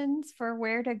recommendations for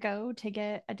where to go to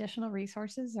get additional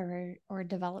resources or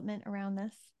development around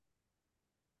this?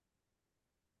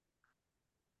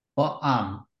 Well,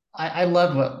 I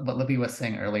love what Libby was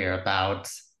saying earlier about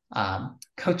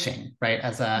coaching, right?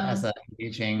 As a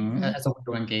engaging, as a way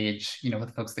to engage,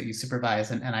 with folks that you supervise.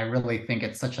 And I really think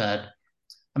it's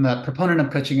I'm a proponent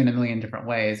of coaching in a million different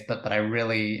ways, but I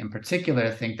really, in particular,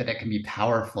 think that it can be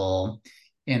powerful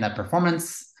in a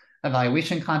performance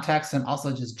evaluation context, and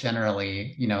also just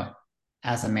generally,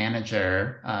 as a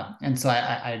manager. And so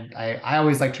I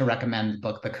always like to recommend the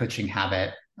book, The Coaching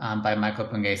Habit, by Michael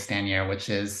Bungay-Stanier, which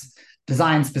is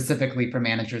designed specifically for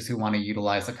managers who want to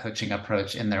utilize a coaching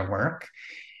approach in their work.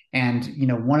 And,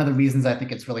 one of the reasons I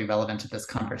think it's really relevant to this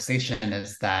conversation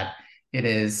is that it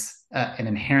is an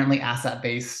inherently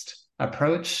asset-based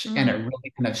approach, and it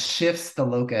really kind of shifts the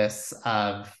locus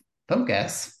of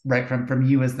focus, right, from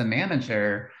you as the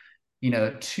manager,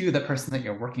 to the person that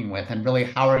you're working with, and really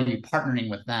how are you partnering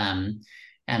with them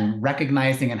and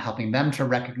recognizing and helping them to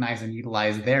recognize and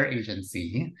utilize their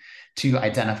agency to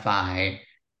identify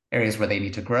areas where they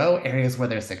need to grow, areas where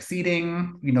they're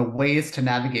succeeding, ways to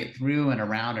navigate through and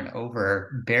around and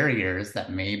over barriers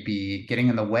that may be getting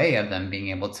in the way of them being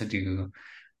able to do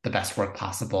the best work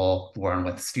possible for and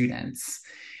with students.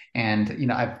 And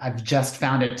I've just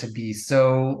found it to be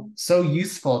so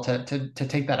useful to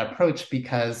take that approach,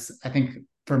 because I think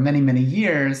for many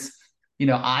years,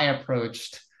 I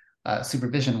approached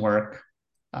supervision work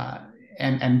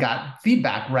and got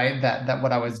feedback, right, that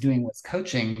what I was doing was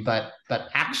coaching, but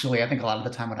actually I think a lot of the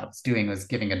time what I was doing was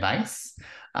giving advice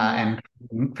and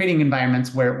creating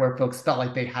environments where folks felt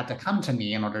like they had to come to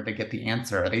me in order to get the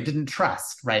answer. They didn't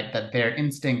trust, right, that their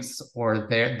instincts or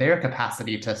their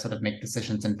capacity to sort of make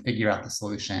decisions and figure out the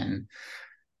solution,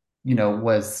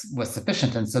 was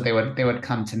sufficient. And so they would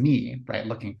come to me, right,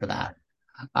 looking for that.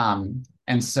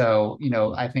 And so,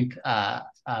 I think,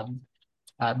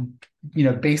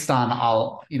 based on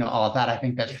all of that, I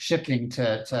think that shifting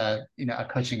to a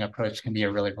coaching approach can be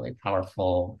a really, really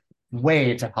powerful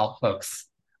way to help folks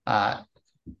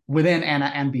within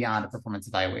and beyond a performance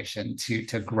evaluation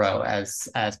to grow as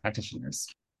practitioners.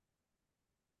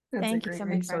 Thank you so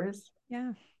much, resource.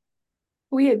 Yeah.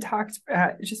 We had talked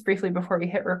just briefly before we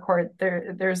hit record.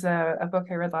 There's a book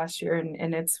I read last year,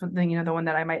 and it's the one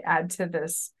that I might add to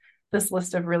this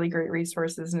list of really great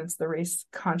resources, and it's the Race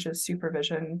Conscious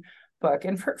Supervision book.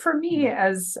 And for me,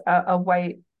 as a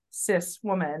white cis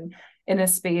woman in a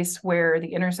space where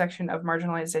the intersection of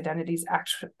marginalized identities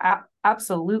actually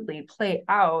absolutely play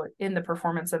out in the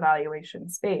performance evaluation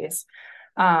space,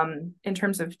 in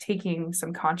terms of taking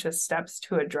some conscious steps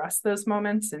to address those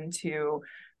moments and to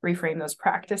reframe those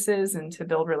practices and to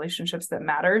build relationships that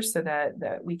matter, so that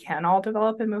we can all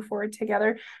develop and move forward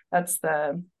together. That's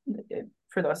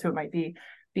for those who it might be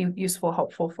useful,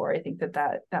 helpful for. I think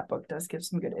that book does give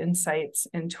some good insights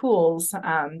and tools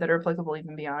that are applicable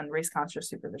even beyond race conscious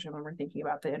supervision when we're thinking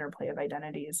about the interplay of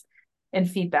identities and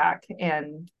feedback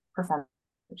and performance.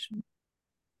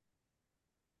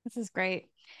 This is great.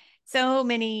 So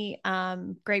many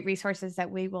great resources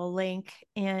that we will link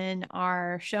in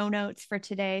our show notes for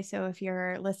today. So if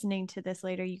you're listening to this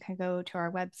later, you can go to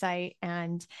our website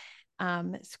and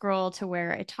scroll to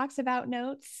where it talks about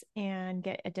notes and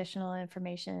get additional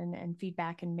information and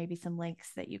feedback and maybe some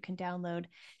links that you can download.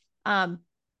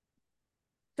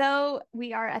 So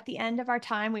we are at the end of our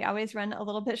time. We always run a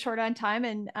little bit short on time,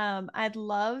 and I'd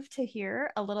love to hear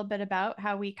a little bit about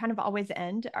how we kind of always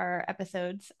end our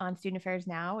episodes on Student Affairs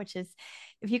Now, which is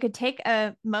if you could take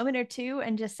a moment or two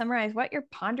and just summarize what you're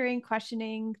pondering,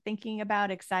 questioning, thinking about,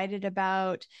 excited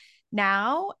about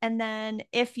now. And then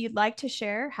if you'd like to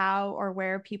share how or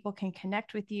where people can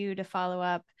connect with you to follow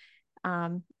up,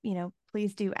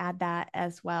 please do add that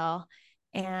as well.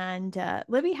 And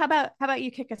Libby, how about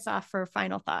you kick us off for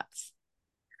final thoughts?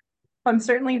 I'm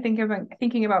certainly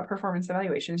thinking about performance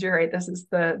evaluations. You're right. This is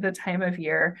the time of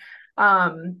year.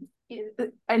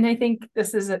 And I think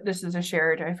this is a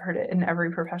shared, I've heard it in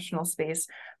every professional space,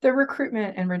 the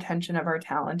recruitment and retention of our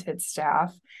talented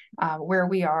staff, where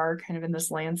we are kind of in this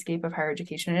landscape of higher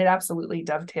education. It absolutely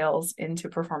dovetails into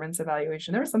performance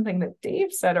evaluation. There was something that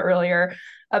Dave said earlier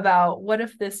about what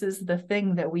if this is the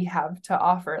thing that we have to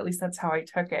offer, at least that's how I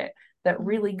took it, that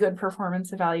really good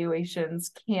performance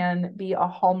evaluations can be a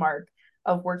hallmark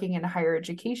of working in higher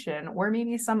education, where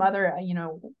maybe some other,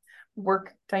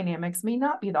 work dynamics may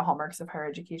not be the hallmarks of higher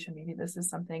education. Maybe this is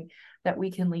something that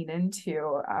we can lean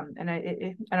into. And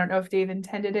I don't know if Dave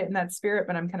intended it in that spirit,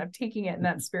 but I'm kind of taking it in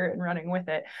that spirit and running with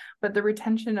it. But the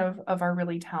retention of our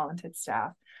really talented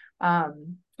staff,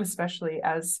 especially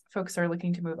as folks are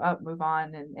looking to move up, move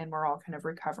on, and we're all kind of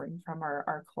recovering from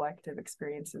our collective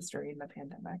experiences during the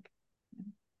pandemic.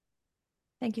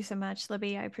 Thank you so much,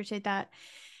 Libby. I appreciate that.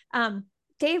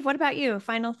 Dave, what about you?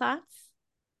 Final thoughts?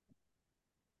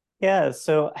 Yeah,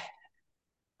 so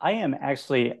I am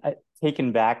actually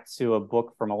taken back to a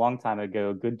book from a long time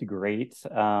ago, Good to Great,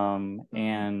 and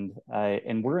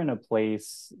we're in a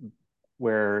place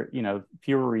where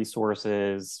fewer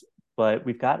resources, but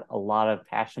we've got a lot of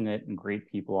passionate and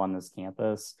great people on this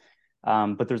campus.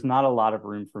 But there's not a lot of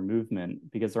room for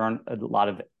movement because there aren't a lot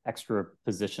of extra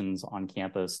positions on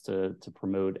campus to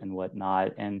promote and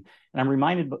whatnot. And I'm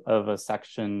reminded of a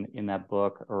section in that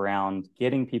book around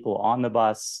getting people on the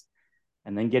bus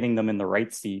and then getting them in the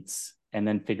right seats and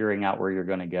then figuring out where you're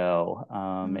going to go.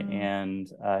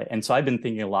 And so I've been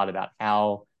thinking a lot about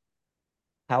how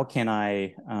can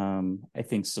I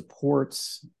think support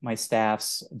my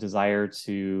staff's desire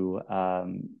to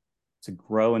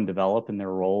grow and develop in their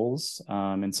roles.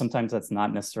 And sometimes that's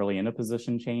not necessarily in a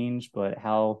position change, but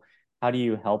how do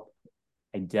you help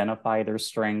identify their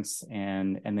strengths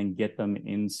and then get them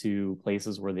into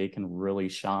places where they can really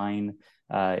shine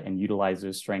and utilize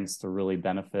those strengths to really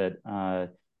benefit the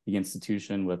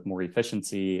institution with more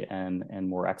efficiency and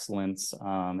more excellence.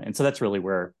 And so that's really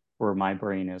where my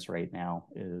brain is right now,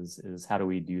 is how do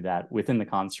we do that within the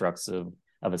constructs of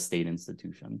a state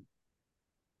institution.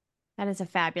 That is a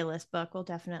fabulous book. We'll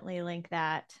definitely link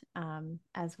that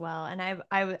as well. And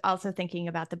I was also thinking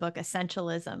about the book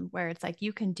Essentialism, where it's like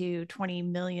you can do 20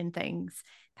 million things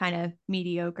kind of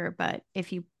mediocre, but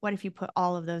what if you put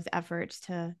all of those efforts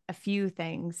to a few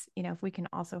things, if we can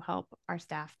also help our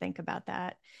staff think about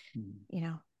that,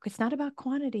 it's not about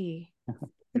quantity, it's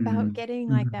about getting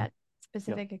like that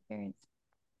specific experience.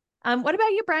 What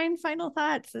about you, Brian? Final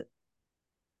thoughts?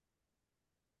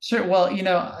 Sure. Well,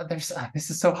 this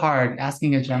is so hard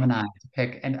asking a Gemini to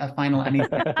pick a final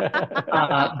anything.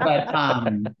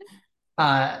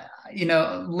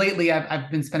 Lately I've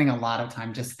been spending a lot of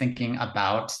time just thinking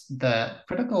about the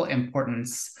critical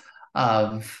importance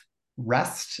of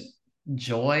rest,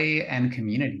 joy, and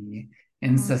community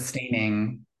in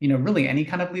sustaining, really any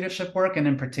kind of leadership work, and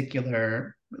in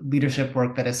particular, leadership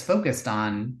work that is focused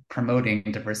on promoting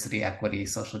diversity, equity,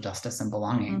 social justice, and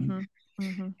belonging.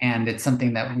 And it's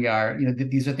something that we are,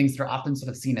 these are things that are often sort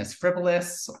of seen as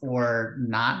frivolous or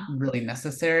not really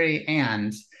necessary.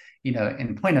 And,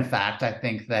 in point of fact, I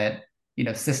think that,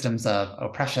 systems of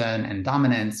oppression and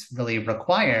dominance really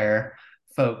require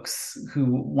folks who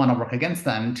want to work against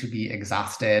them to be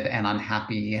exhausted and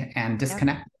unhappy and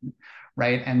disconnected. Yep.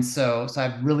 Right. And so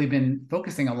I've really been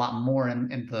focusing a lot more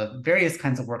in the various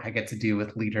kinds of work I get to do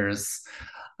with leaders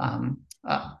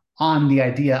on the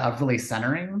idea of really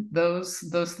centering those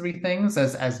three things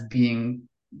as being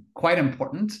quite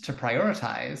important to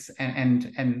prioritize,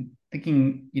 and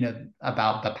thinking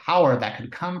about the power that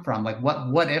could come from, like,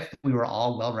 what if we were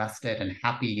all well rested and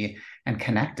happy and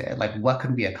connected? Like, what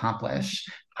could we accomplish?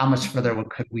 How much further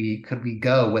could we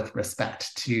go with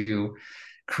respect to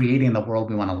creating the world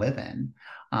we want to live in?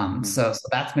 So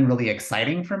that's been really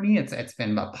exciting for me. It's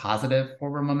been a positive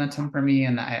forward momentum for me.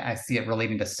 And I see it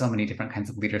relating to so many different kinds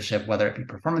of leadership, whether it be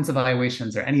performance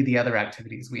evaluations or any of the other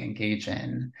activities we engage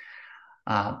in.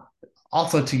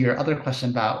 Also, to your other question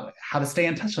about how to stay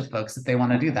in touch with folks if they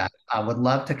want to do that, I would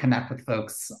love to connect with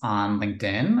folks on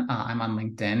LinkedIn. I'm on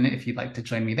LinkedIn if you'd like to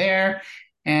join me there.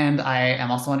 And I am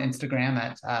also on Instagram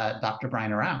at Dr.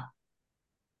 Brian Arau.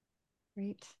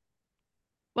 Great.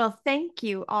 Well, thank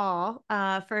you all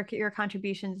for your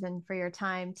contributions and for your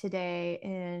time today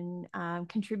in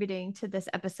contributing to this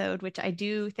episode, which I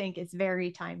do think is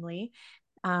very timely,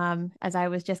 as I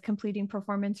was just completing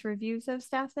performance reviews of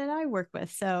staff that I work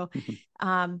with. So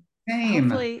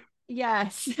hopefully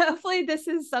this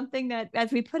is something that,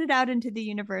 as we put it out into the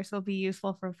universe, will be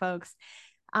useful for folks.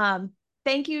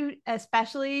 Thank you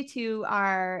especially to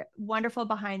our wonderful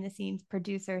behind the scenes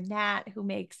producer, Nat, who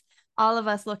makes all of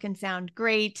us look and sound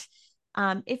great.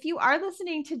 If you are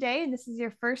listening today and this is your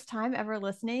first time ever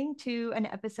listening to an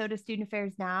episode of Student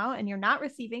Affairs Now and you're not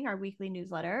receiving our weekly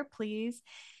newsletter, please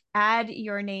add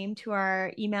your name to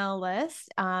our email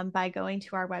list by going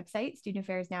to our website,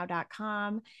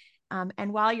 studentaffairsnow.com.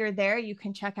 And while you're there, you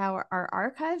can check out our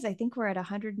archives. I think we're at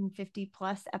 150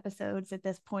 plus episodes at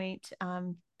this point,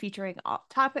 featuring all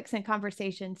topics and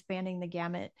conversations spanning the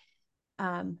gamut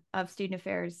of student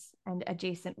affairs and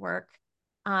adjacent work.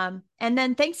 And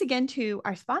then thanks again to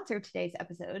our sponsor of today's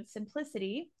episode.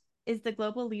 Simplicity is the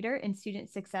global leader in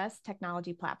student success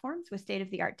technology platforms with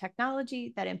state-of-the-art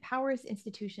technology that empowers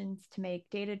institutions to make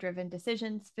data-driven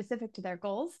decisions specific to their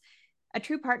goals. A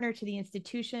true partner to the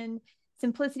institution,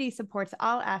 Simplicity supports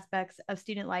all aspects of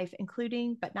student life,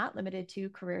 including but not limited to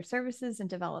career services and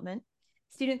development,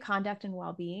 student conduct and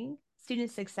well-being, student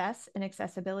success and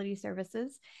accessibility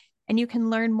services. And you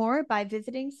can learn more by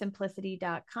visiting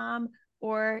simplicity.com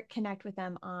or connect with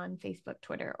them on Facebook,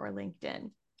 Twitter, or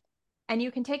LinkedIn. And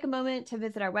you can take a moment to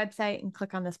visit our website and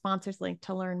click on the sponsors link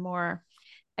to learn more.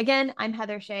 Again, I'm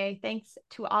Heather Shea. Thanks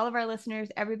to all of our listeners,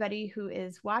 everybody who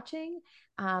is watching.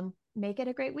 Make it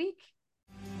a great week.